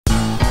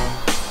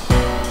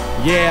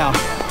Yeah.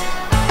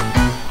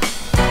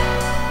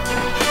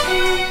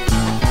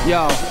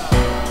 Yo.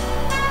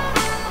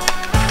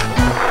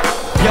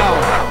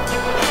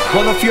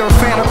 Well, if you're a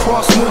fan of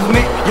cross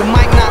movement, you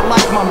might not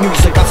like my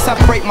music. I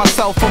separate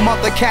myself from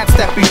other cats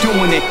that be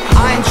doing it.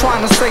 I ain't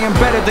trying to say I'm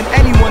better than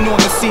anyone on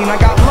the scene. I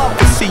got love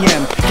for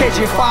CM,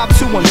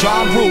 KJ52 and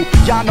John Rue.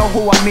 Y'all know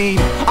who I mean.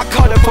 I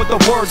cut it for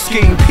the word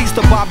scheme. Peace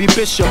to Bobby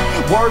Bishop,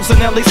 words in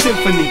LA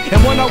Symphony.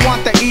 And when I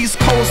want the East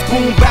Coast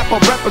boom bap, I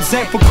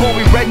represent for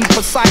Corey Redden,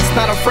 precise,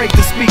 not afraid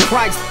to speak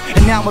Christ.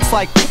 And now it's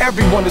like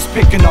everyone is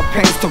picking up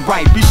pens to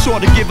write. Be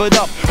sure to give it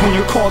up when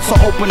you're called to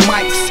open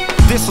mics.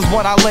 This is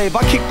what I live,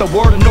 I keep the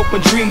word in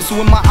open dreams. So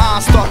when my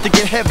eyes start to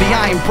get heavy,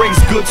 I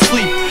embrace good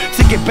sleep.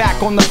 To get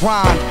back on the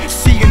grind,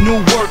 see a new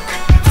work.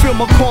 Feel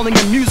my calling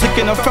in music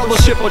in a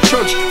fellowship or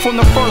church. From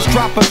the first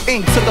drop of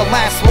ink to the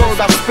last word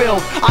I spill,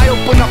 I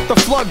open up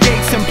the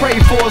floodgates and pray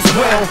for his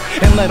will.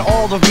 And let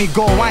all of me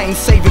go, I ain't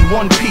saving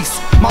one piece.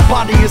 My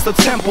body is the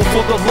temple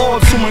for the Lord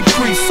to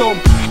increase. So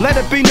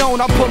let it be known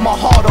I put my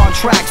heart on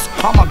tracks.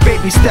 I'm a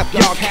baby step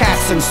y'all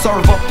cats and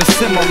serve up the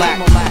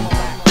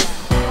Similac.